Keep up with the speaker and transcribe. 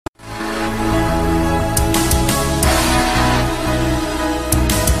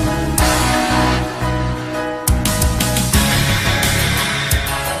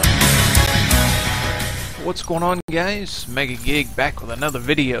What's going on, guys? Mega Gig back with another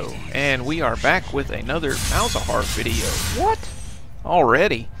video, and we are back with another Malzahar video. What?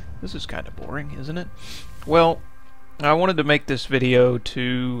 Already? This is kind of boring, isn't it? Well, I wanted to make this video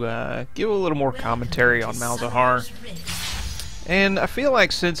to give a little more commentary on Malzahar, and I feel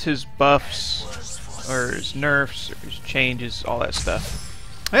like since his buffs, or his nerfs, or his changes, all that stuff,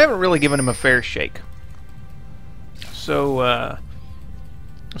 I haven't really given him a fair shake. So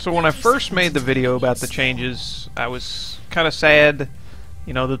when I first made the video about the changes, I was kind of sad,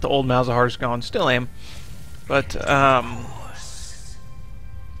 you know, that the old Malzahar's gone. Still am, but I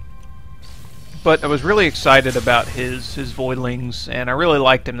was really excited about his Voidlings, and I really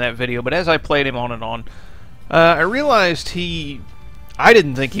liked him in that video. But as I played him on and on, I realized I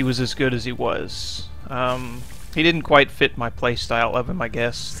didn't think he was as good as he was. He didn't quite fit my playstyle of him, I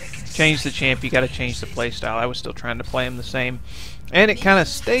guess. Change the champ, you gotta change the playstyle. I was still trying to play him the same, and it kind of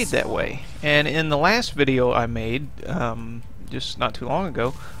stayed that way. And in the last video I made, just not too long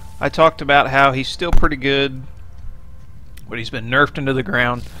ago, I talked about how he's still pretty good, but he's been nerfed into the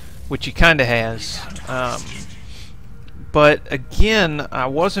ground, which he kind of has. But again, I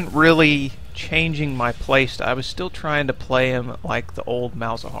wasn't really changing my playstyle. I was still trying to play him like the old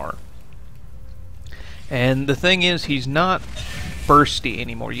Malzahar. And the thing is, he's not bursty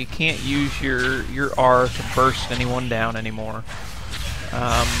anymore. You can't use your R to burst anyone down anymore.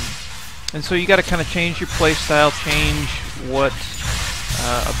 And so you got to kind of change your playstyle, change what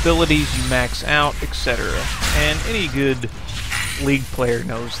abilities you max out, etc. And any good League player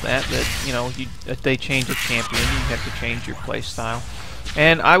knows that you know, if they change a champion, you have to change your playstyle.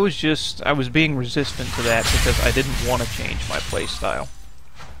 And I was being resistant to that because I didn't want to change my playstyle.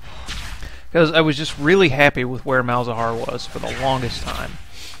 Because I was just really happy with where Malzahar was for the longest time.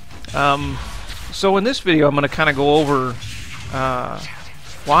 So in this video, I'm going to kind of go over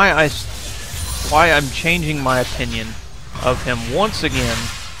why I'm changing my opinion of him once again.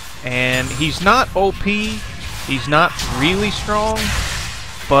 And he's not OP, he's not really strong,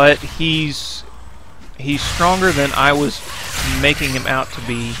 but he's stronger than I was making him out to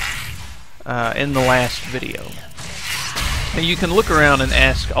be in the last video. And you can look around and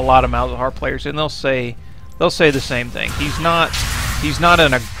ask a lot of Malzahar players, and they'll say the same thing. He's not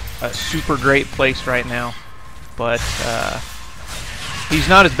in a super great place right now, but he's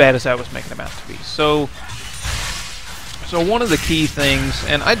not as bad as I was making him out to be. So one of the key things,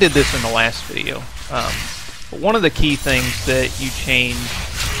 and I did this in the last video, but one of the key things that you change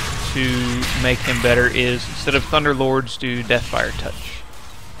to make him better is, instead of Thunder Lords, do Deathfire Touch.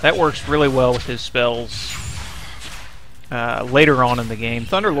 That works really well with his spells. Later on in the game.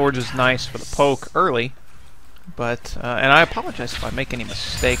 Thunder Lords is nice for the poke early, but and I apologize if I make any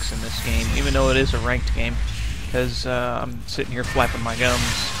mistakes in this game, even though it is a ranked game, because I'm sitting here flapping my gums.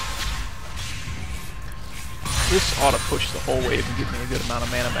 This ought to push the whole wave and give me a good amount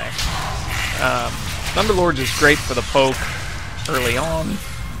of mana back. Thunder Lords is great for the poke early on,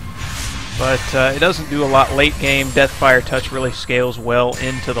 but it doesn't do a lot late game. Deathfire Touch really scales well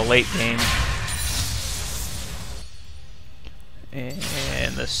into the late game.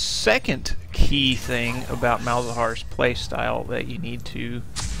 And the second key thing about Malzahar's playstyle that you need to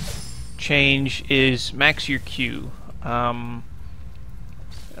change is max your Q. Unless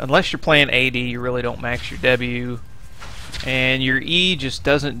you're playing AD, you really don't max your W, and your E just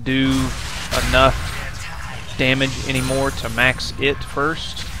doesn't do enough damage anymore to max it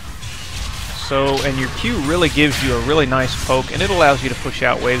first. So, and your Q really gives you a really nice poke, and it allows you to push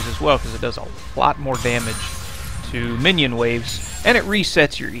out waves as well, because it does a lot more damage to minion waves, and it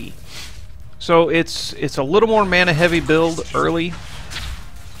resets your E. So it's a little more mana heavy build early,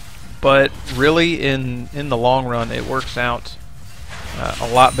 but really in the long run it works out a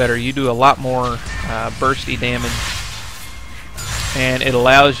lot better. You do a lot more bursty damage, and it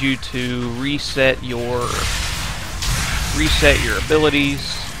allows you to reset your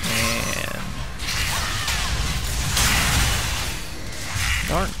abilities. And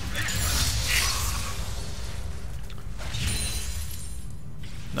darn.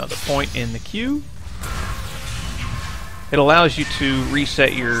 Another point in the queue. It allows you to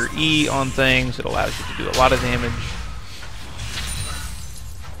reset your E on things. It allows you to do a lot of damage.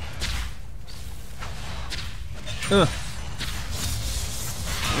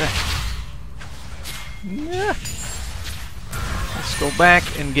 Yeah. Let's go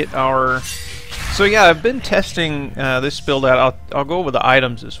back and get our... So yeah, I've been testing this build out. I'll go over the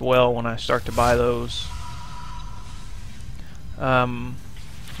items as well when I start to buy those.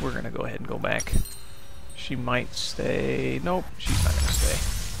 We're going to go ahead and go back. She might stay. Nope, she's not going to stay.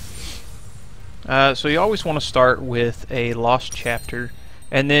 So you always want to start with a lost chapter,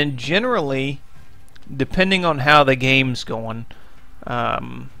 and then generally depending on how the game's going,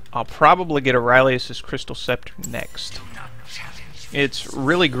 I'll probably get Aurelius's Crystal Scepter next. It's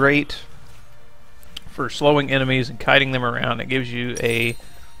really great for slowing enemies and kiting them around. It gives you a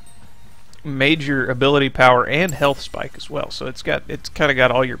major ability power and health spike as well. So it's kind of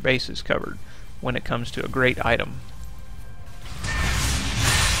got all your bases covered when it comes to a great item.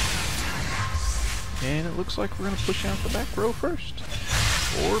 And it looks like we're going to push out the back row first.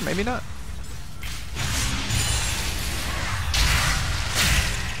 Or maybe not.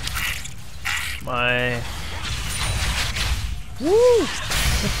 Woo!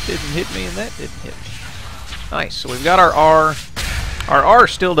 That didn't hit me and that didn't hit me. Nice, so we've got our R. Our R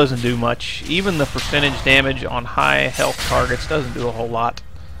still doesn't do much. Even the percentage damage on high health targets doesn't do a whole lot.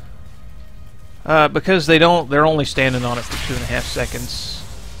 Because they're only standing on it for 2.5 seconds.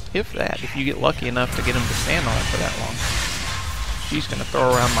 If that, if you get lucky enough to get them to stand on it for that long. She's going to throw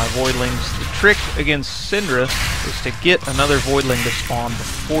around my Voidlings. The trick against Syndra is to get another Voidling to spawn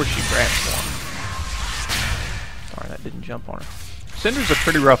before she grabs one. Sorry, that didn't jump on her. Syndra's a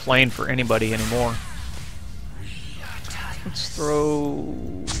pretty rough lane for anybody anymore. Let's throw...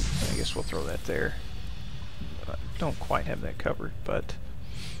 I guess we'll throw that there. I don't quite have that covered, but...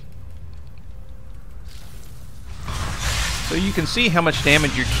 So you can see how much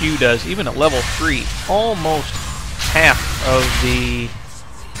damage your Q does, even at level 3. Almost half of the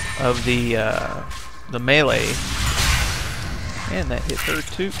melee. And that hit her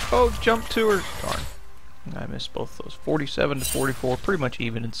too. Oh, jump to her. Darn. I missed both those. 47 to 44, pretty much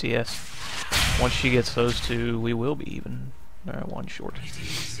even in CS. Once she gets those two, we will be even. One short.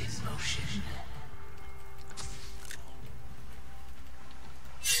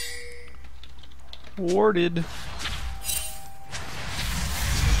 Warded.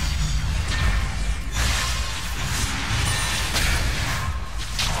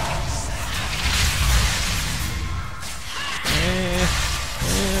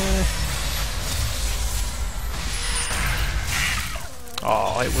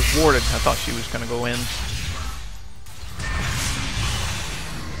 Oh, it was warded. I thought she was going to go in.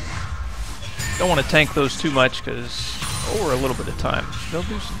 Don't want to tank those too much because over a little bit of time, they'll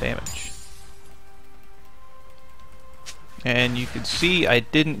do some damage. And you can see I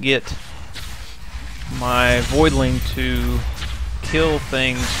didn't get my Voidling to kill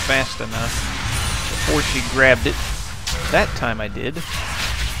things fast enough before she grabbed it. That time I did.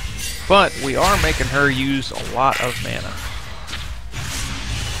 But we are making her use a lot of mana.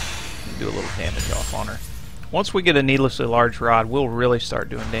 Do a little damage off on her. Once we get a needlessly large rod, we'll really start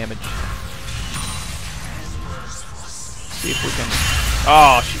doing damage. See if we can...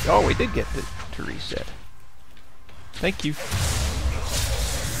 Oh, we did get to reset. Thank you.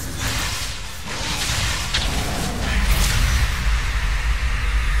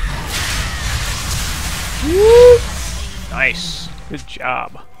 Woo! Nice. Good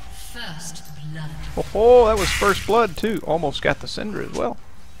job. First blood. Oh, that was first blood too. Almost got the Syndra as well.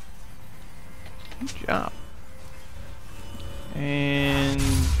 Good job. And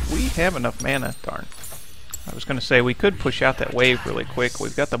we have enough mana. Darn. I was going to say we could push out that wave really quick.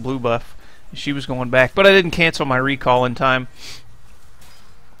 We've got the blue buff. She was going back, but I didn't cancel my recall in time.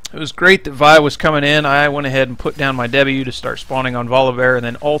 It was great that Vi was coming in. I went ahead and put down my W to start spawning on Volibear and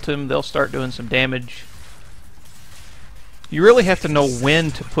then ult him. They'll start doing some damage. You really have to know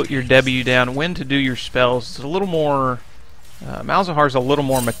when to put your W down, when to do your spells. It's a little more... Malzahar's a little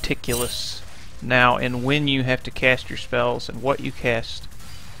more meticulous now in when you have to cast your spells and what you cast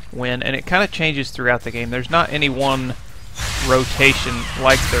when, and it kind of changes throughout the game. There's not any one rotation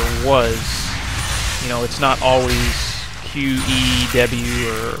like there was. You know, it's not always Q, E,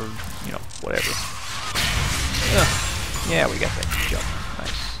 W, or, you know, whatever. Yeah, we got that jump.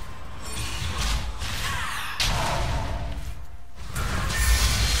 Nice.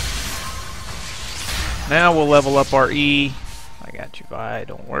 Now we'll level up our E. I got you, Vi,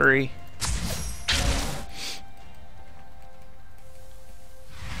 don't worry.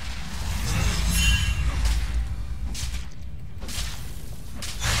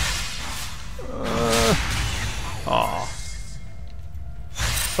 Aw.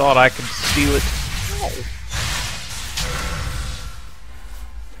 Thought I could steal it. Oh.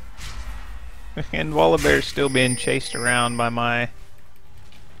 And Volibear's still being chased around by my...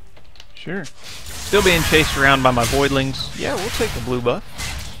 Sure. Still being chased around by my Voidlings. Yeah, we'll take the blue buff.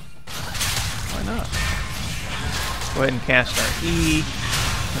 Why not? Go ahead and cast our E.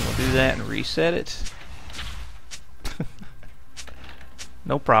 And we'll do that and reset it.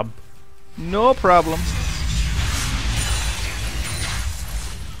 No problem. No problem.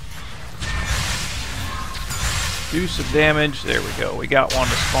 Do some damage. There we go. We got one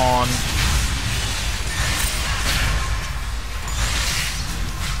to spawn.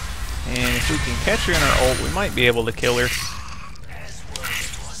 And if we can catch her in our ult, we might be able to kill her.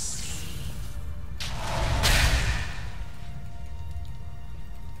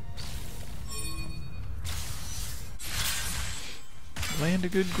 Land a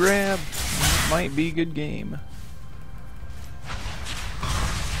good grab. It might be a good game.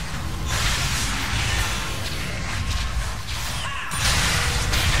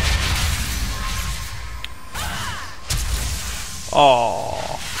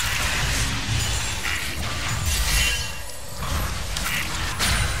 Oh.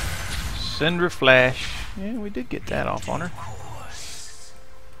 Syndra flash. Yeah, we did get that off on her.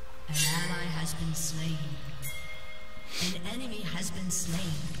 An ally has been slain. An enemy has been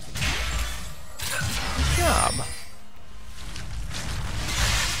slain. Good job.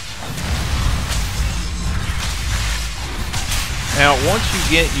 Now, once you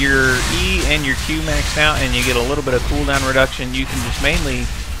get your E and your Q maxed out and you get a little bit of cooldown reduction, you can just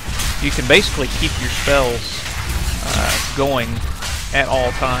you can basically keep your spells going at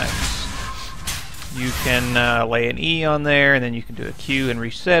all times. You can lay an E on there, and then you can do a Q and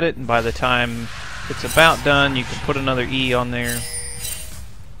reset it, and by the time it's about done, you can put another E on there.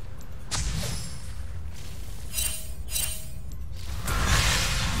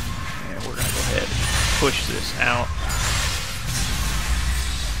 And we're going to go ahead and push this out.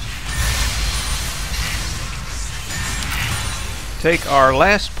 Take our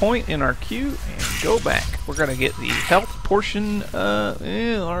last point in our queue and go back. We're going to get the health portion. Are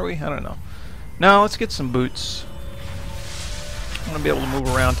we? I don't know. No, let's get some boots. I want to be able to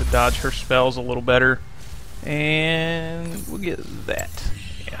move around to dodge her spells a little better. And we'll get that.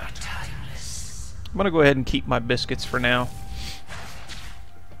 Yeah. I'm going to go ahead and keep my biscuits for now.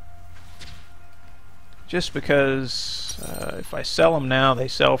 Just because if I sell them now, they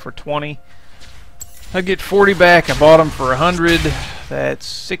sell for 20. I get 40 back. I bought them for 100. That's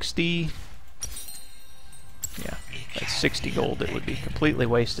 60. Yeah, that's 60 gold. It would be completely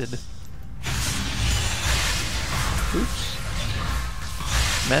wasted. Oops.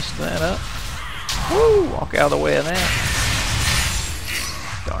 Messed that up. Woo! Walk out of the way of that.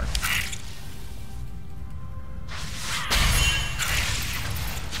 Darn.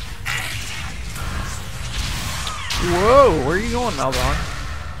 Whoa! Where are you going, Malzahar?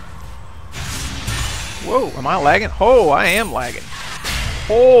 Whoa, am I lagging? Oh, I am lagging.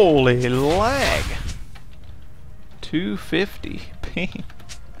 Holy lag. 250 ping.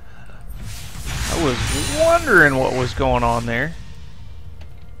 I was wondering what was going on there.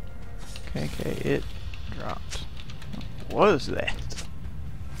 Okay, it dropped. What was that?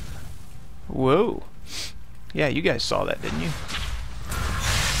 Whoa. Yeah, you guys saw that, didn't you?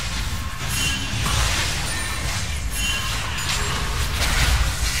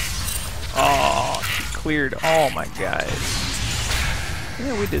 Oh, she cleared all my guys.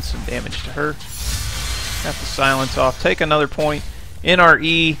 Yeah, we did some damage to her. Got the silence off. Take another point in our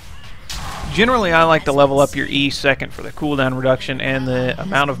E. Generally, I like to level up your E second for the cooldown reduction and the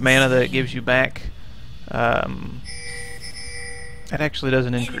amount of mana that it gives you back. That actually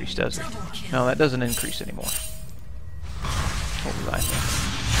doesn't increase, does it? No, that doesn't increase anymore. What was I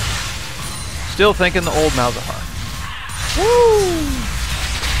thinking? Still thinking the old Malzahar. Woo!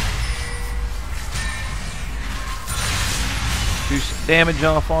 Do some damage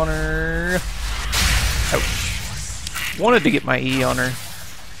off on her. Ouch. Wanted to get my E on her.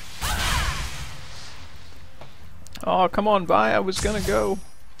 Oh, come on, Vi. I was gonna go.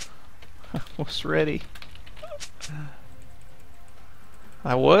 I was ready.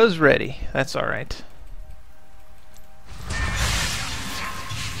 I was ready. That's alright.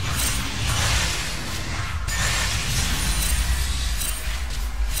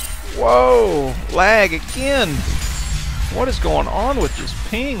 Whoa! Lag again! What is going on with this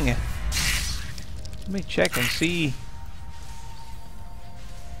ping? Let me check and see.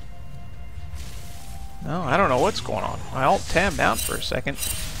 No, I don't know what's going on. I alt-tabbed out for a second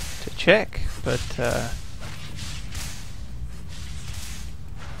to check, but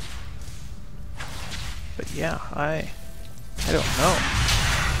yeah, I don't know.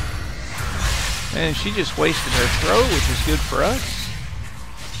 And she just wasted her throw, which is good for us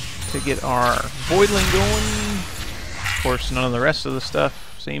to get our Voidling going. Of course, none of the rest of the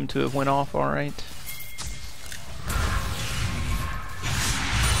stuff seemed to have went off all right.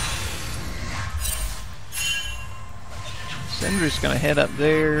 Syndra's gonna head up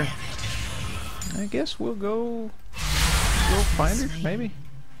there. I guess we'll go find her, maybe?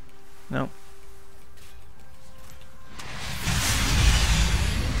 No.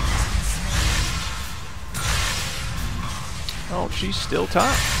 Oh, she's still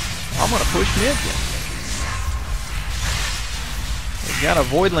top. I'm gonna push mid then. got a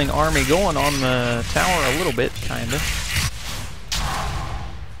Voidling army going on the tower a little bit, kinda.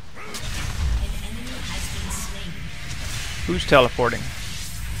 Who's teleporting?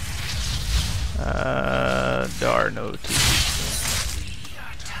 Dar no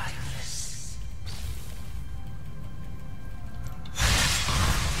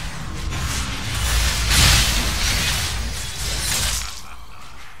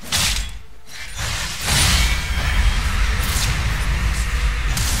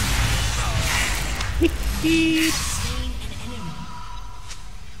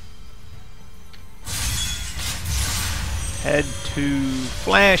Had to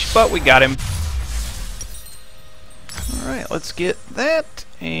flash, but we got him. Alright, let's get that,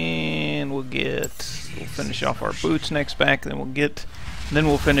 and we'll finish off our boots next back, then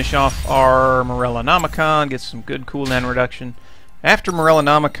we'll finish off our Morellonomicon, get some good cooldown reduction. After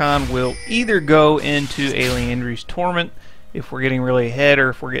Morellonomicon, we'll either go into Aliandry's Torment if we're getting really ahead, or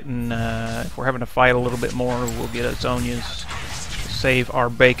if we're having to fight a little bit more, we'll get a Zhonya's to save our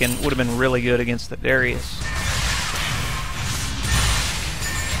bacon. Would have been really good against the Darius.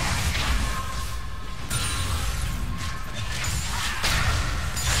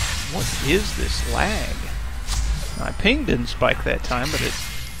 What is this lag? My ping didn't spike that time, but it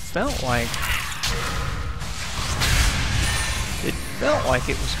felt like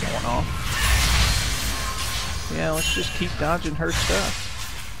it was going off. Yeah, let's just keep dodging her stuff.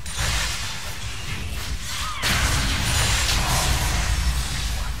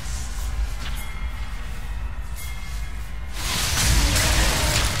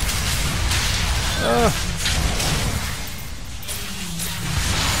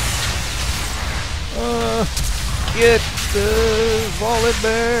 Get the Violet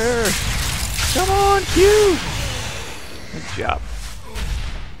Bear! Come on, Q! Good job.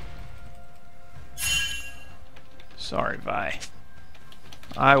 Sorry, Vi.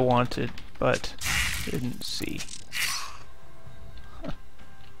 I wanted, but didn't see.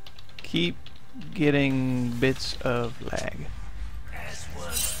 Keep getting bits of lag.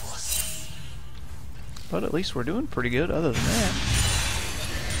 But at least we're doing pretty good other than that.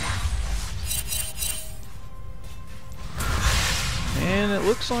 And it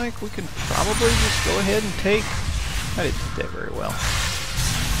looks like we can probably just go ahead and take... I didn't do that very well.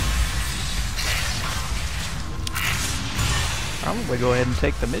 Probably go ahead and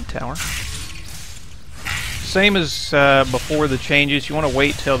take the mid tower. Same as before the changes, you want to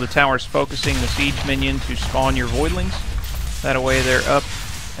wait till the tower's focusing the siege minion to spawn your voidlings. That way they're up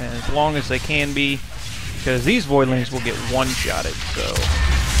as long as they can be, because these voidlings will get one-shotted, so...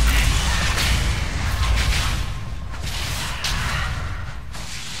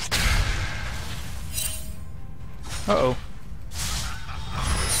 Uh-oh.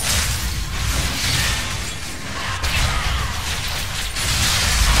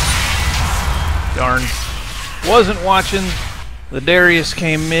 Darn. Wasn't watching. The Darius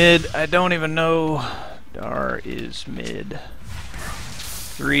came mid. I don't even know. Dar is mid.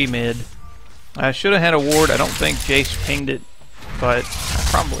 3 mid. I should have had a ward. I don't think Jace pinged it, but I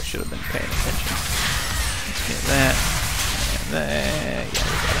probably should have been paying attention. Let's get that. And that. Yeah,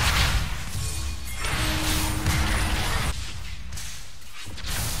 we got it.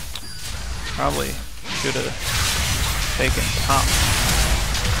 Probably should have taken top.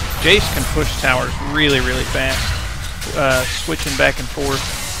 Jace can push towers really, really fast, switching back and forth,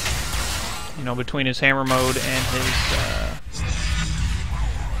 you know, between his hammer mode and his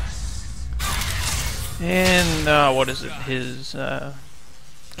what is it? His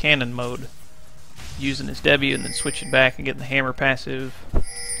cannon mode, using his W and then switching back and getting the hammer passive.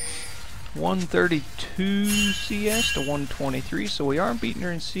 132 CS to 123, so we are beating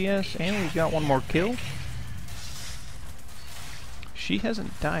her in CS, and we've got one more kill. She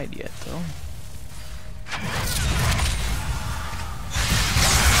hasn't died yet, though.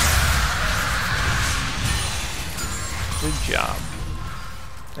 Good job.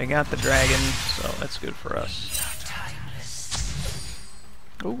 They got the dragon, so that's good for us.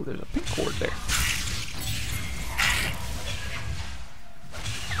 Oh, there's a pink cord there.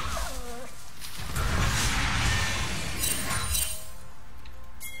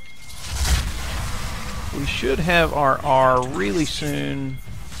 We should have our R really soon.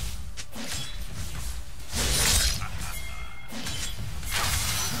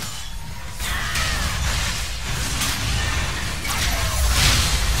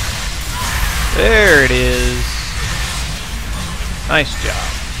 There it is. Nice job.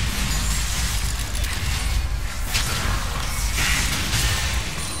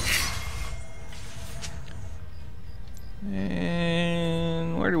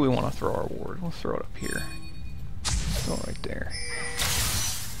 And where do we want to throw our ward? We'll throw it up here. Throw it right there.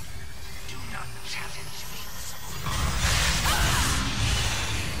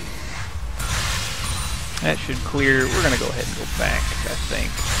 That should clear. We're going to go ahead and go back, I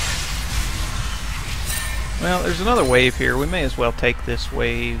think. Well, there's another wave here. We may as well take this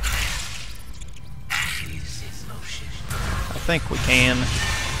wave. I think we can,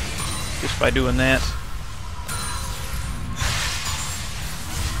 just by doing that.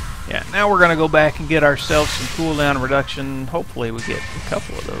 Yeah, now we're going to go back and get ourselves some cooldown reduction. Hopefully we get a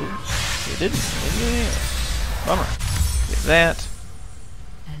couple of those. We didn't. Yeah. Bummer. Get that.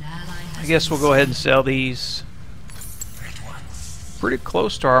 I guess we'll go ahead and sell these. Pretty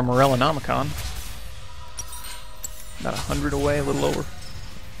close to our Morellonomicon. About 100 away, a little over.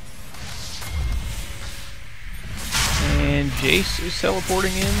 And Jace is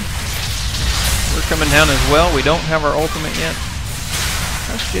teleporting in. We're coming down as well. We don't have our ultimate yet.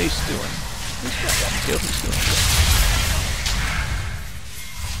 How's Jace doing? He's got one kill. He's doing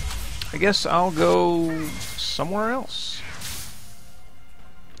good. I guess I'll go somewhere else.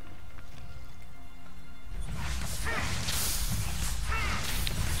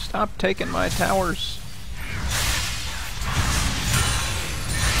 Stop taking my towers.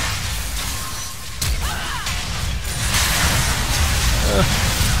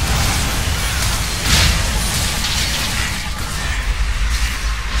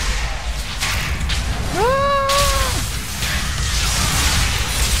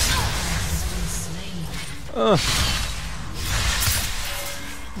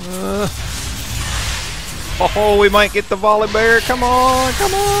 Oh, we might get the volley bear. Come on,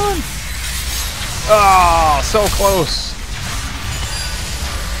 come on. Oh, so close.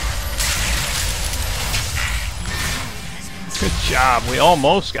 Good job. We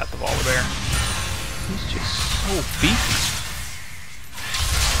almost got the volley bear. He's just so beefy.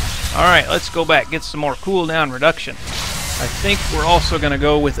 Alright, let's go back, get some more cooldown reduction. I think we're also going to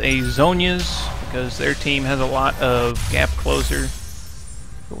go with a Zhonya's, because their team has a lot of gap closer.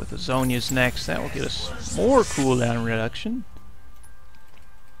 Go with the Zhonya's next. That will get us more cooldown reduction.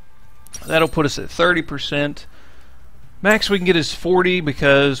 That'll put us at 30%. Max we can get is 40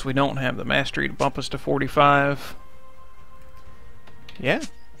 because we don't have the mastery to bump us to 45. Yeah,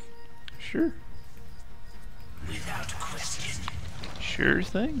 sure. Without question. Sure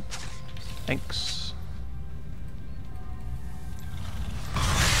thing. Thanks.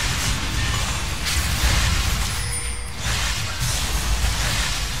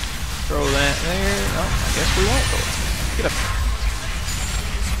 Throw that there. Oh, I guess we won't throw it. Get up.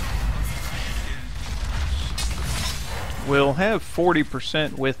 We'll have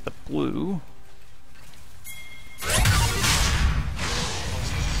 40% with the blue.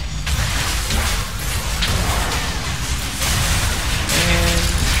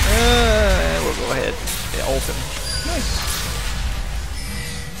 And we'll go ahead. Yeah, ult him. Nice.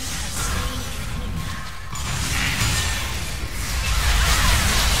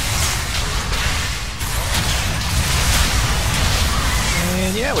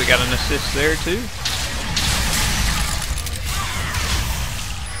 And yeah, we got an assist there too.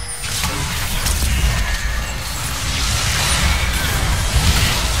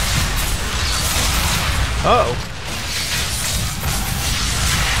 Uh-oh.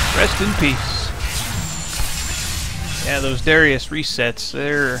 Rest in peace. Yeah, those Darius resets,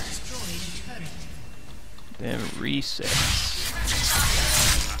 they're... Them resets.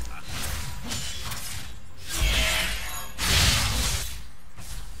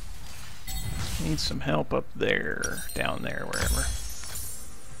 Need some help up there, down there, wherever.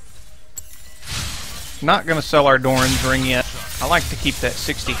 Not gonna sell our Doran's ring yet. I like to keep that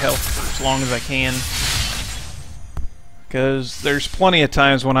 60 health for as long as I can. Because there's plenty of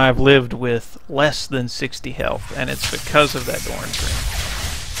times when I've lived with less than 60 health, and it's because of that Doran's ring.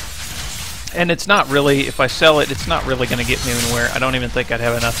 And it's not really, if I sell it, it's not really going to get me anywhere. I don't even think I'd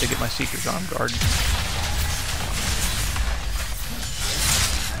have enough to get my Seeker's Arm Guard.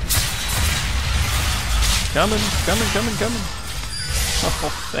 Coming, coming, coming, coming.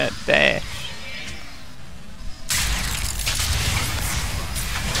 Oh, that dash.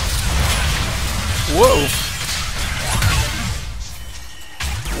 Whoa.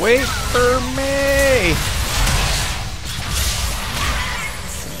 Wait for me!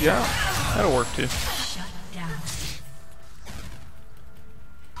 Yeah, that'll work too.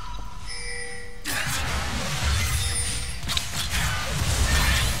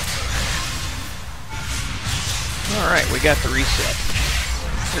 Alright, we got the reset.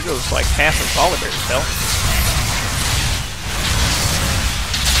 There goes like half of Volibear's health.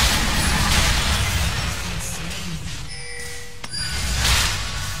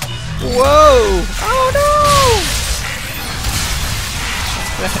 Whoa! Oh no!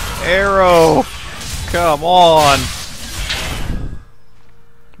 That arrow! Come on!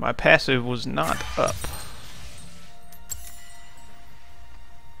 My passive was not up.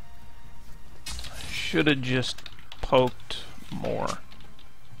 should have just poked more.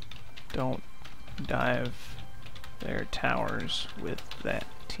 Don't dive their towers with that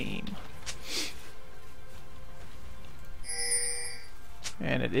team.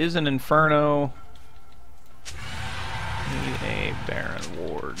 And it is an Inferno. Need a Baron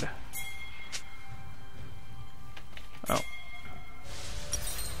Ward. Oh.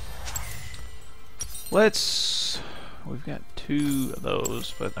 We've got 2 of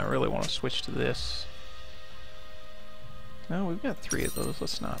those, but I really want to switch to this. No, we've got 3 of those.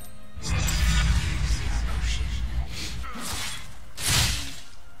 Let's not.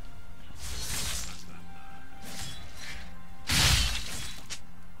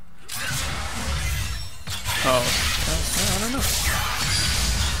 Oh, I don't know.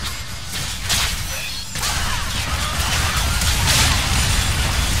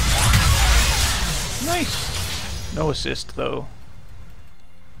 Nice. No assist though.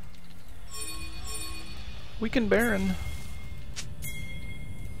 We can Baron.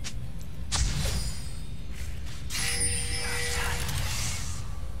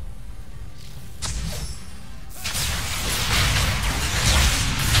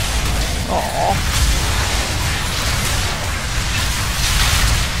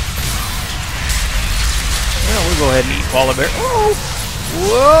 Go ahead and eat Paula Bear. Oh!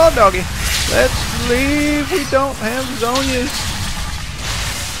 Whoa, doggy. Let's leave. We don't have Zonias.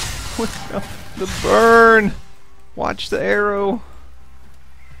 The burn. Watch the arrow.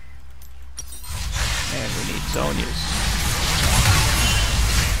 And we need Zonias.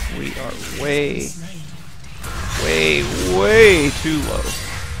 We are way too low.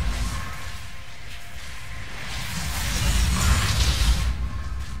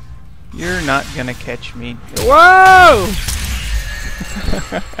 You're not gonna catch me. Whoa!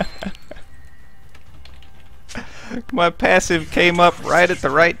 My passive came up right at the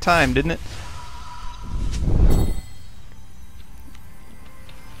right time, didn't it?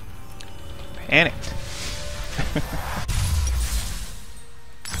 Panicked.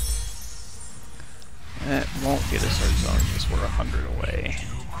 That won't get us our zone because we're 100 away.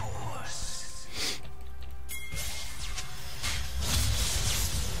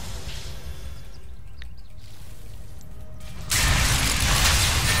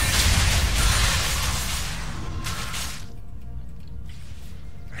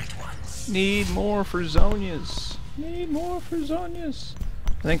 Need more for Zonias. Need more for Zonias.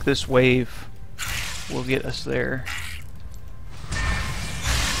 I think this wave will get us there.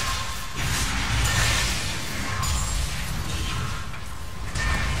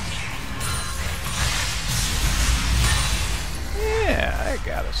 Yeah, that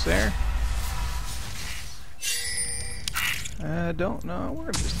got us there. I don't know.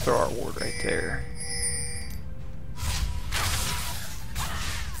 We're gonna just throw our ward right there.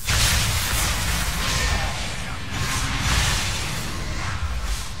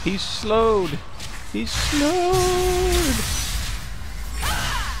 He's slowed. He's slowed.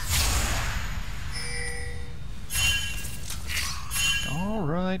 All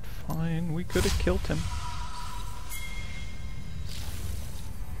right, fine. We could have killed him.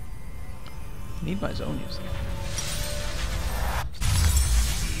 Need my Zonias.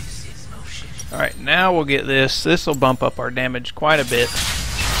 All right, now we'll get this. This will bump up our damage quite a bit.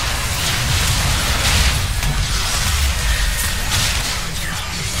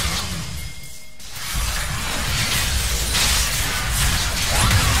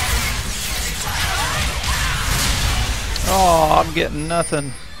 Oh, I'm getting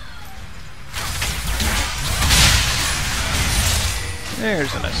nothing.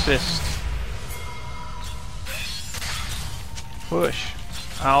 There's an assist. Push.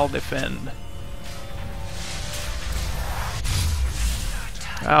 I'll defend.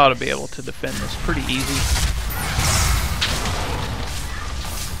 I ought to be able to defend this pretty easy.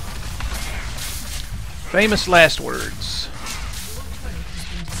 Famous last words.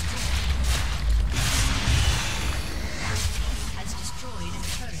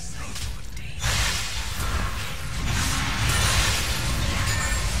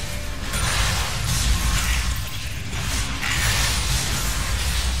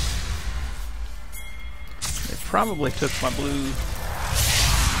 Probably took my blue.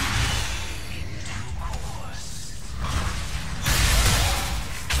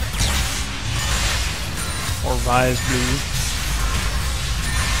 Or Vi's blue.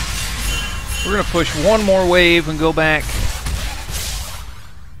 We're gonna push one more wave and go back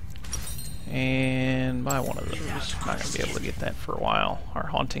and buy one of those. Not gonna be able to get that for a while. Our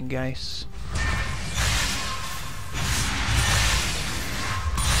Haunting Geist.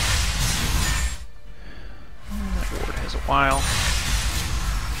 A while.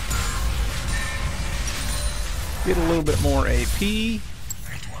 Get a little bit more AP.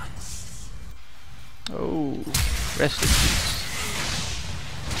 Oh, rest in peace.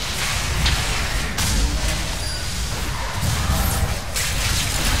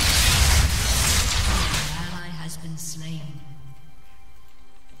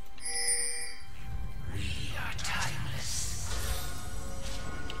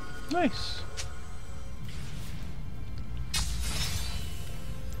 Nice.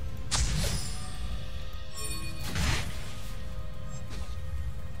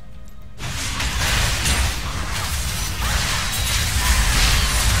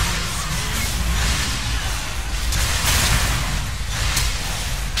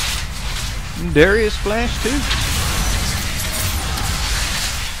 Darius Flash too.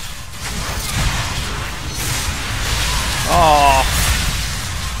 Oh.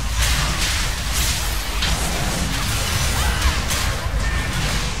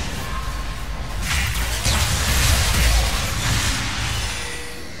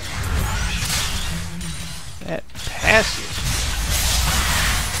 That passive.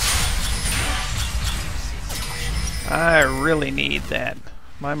 I really need that.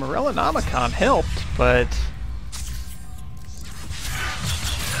 My Morellonomicon helped, but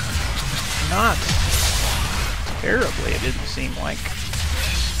not terribly, it didn't seem like.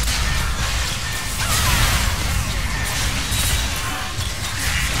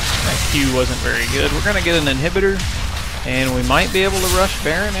 That Q wasn't very good. We're going to get an inhibitor, and we might be able to rush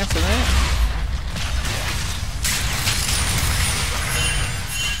Baron after that.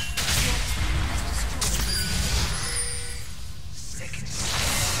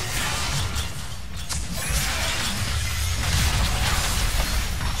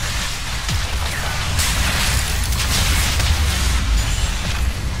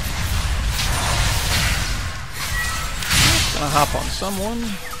 Gonna hop on someone.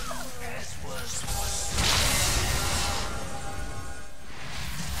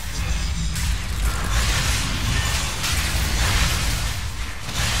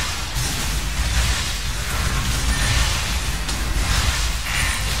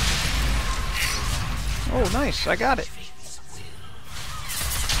 Oh, nice! I got it.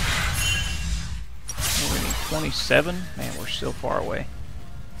 Oh, we need 27. Man, we're still far away.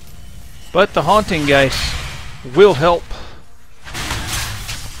 But the haunting guys will help.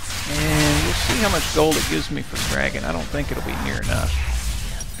 And we'll see how much gold it gives me for Dragon. I don't think it'll be near enough.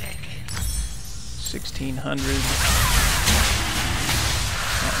 1,600.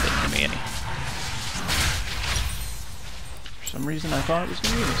 That didn't give me any. For some reason I thought it was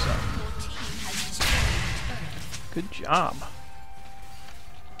going to give me something. Good job.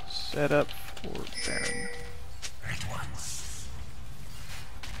 Set up for Baron.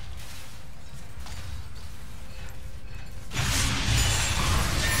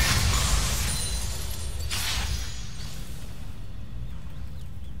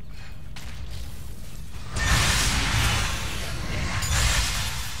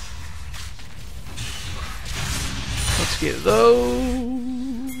 Let's get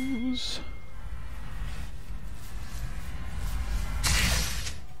those.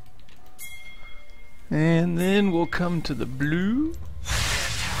 And then we'll come to the blue.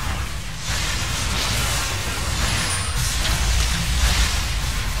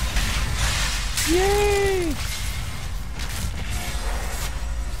 Yay!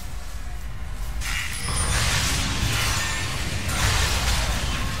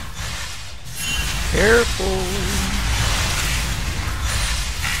 Careful.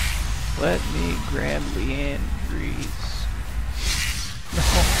 Let me grab Leandry's. No,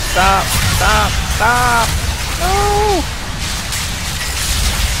 stop, stop, stop! No!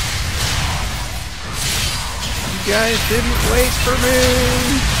 You guys didn't wait for me!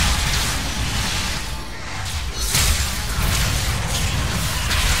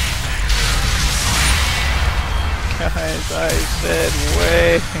 Guys, I said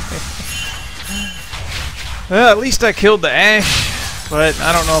wait. Well, at least I killed the Ashe. But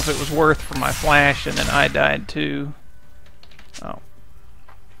I don't know if it was worth for my flash, and then I died too. Oh.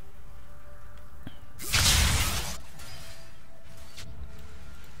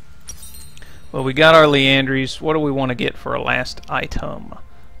 Well, we got our Leandries. What do we want to get for our last item?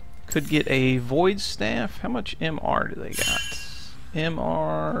 Could get a Void Staff. How much MR do they got?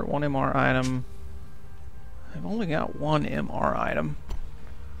 MR, one MR item. I've only got one MR item.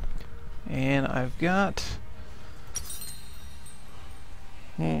 And I've got...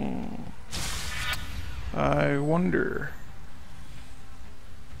 I wonder.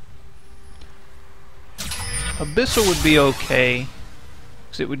 Abyssal would be okay,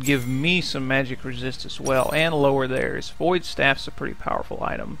 because it would give me some magic resist as well, and lower theirs. Void Staff's a pretty powerful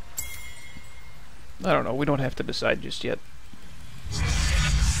item. I don't know. We don't have to decide just yet.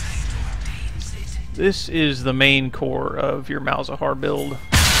 This is the main core of your Malzahar build, in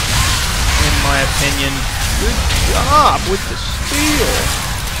my opinion. Good job with the steel.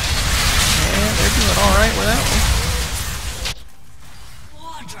 And they're doing alright with that one.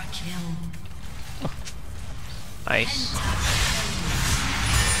 Quadra kill. Nice.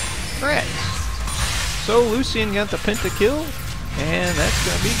 Right. So Lucian got the pentakill, and that's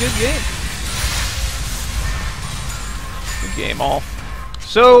going to be a good game. Good game all.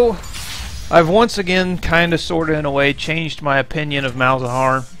 So, I've once again, kind of, sort of, in a way, changed my opinion of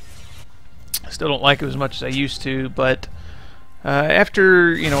Malzahar. I still don't like it as much as I used to, but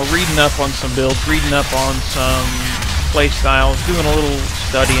after, you know, reading up on some builds, reading up on some play styles, doing a little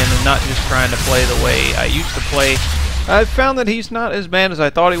studying, and not just trying to play the way I used to play, I've found that he's not as bad as I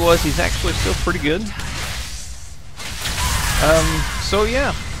thought he was. He's actually still pretty good. So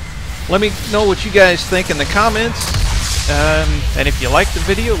yeah, let me know what you guys think in the comments. And if you like the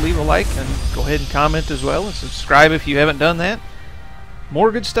video, leave a like and go ahead and comment as well, and subscribe if you haven't done that.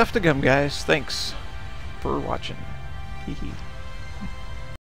 More good stuff to come, guys. Thanks for watching. Hee hee.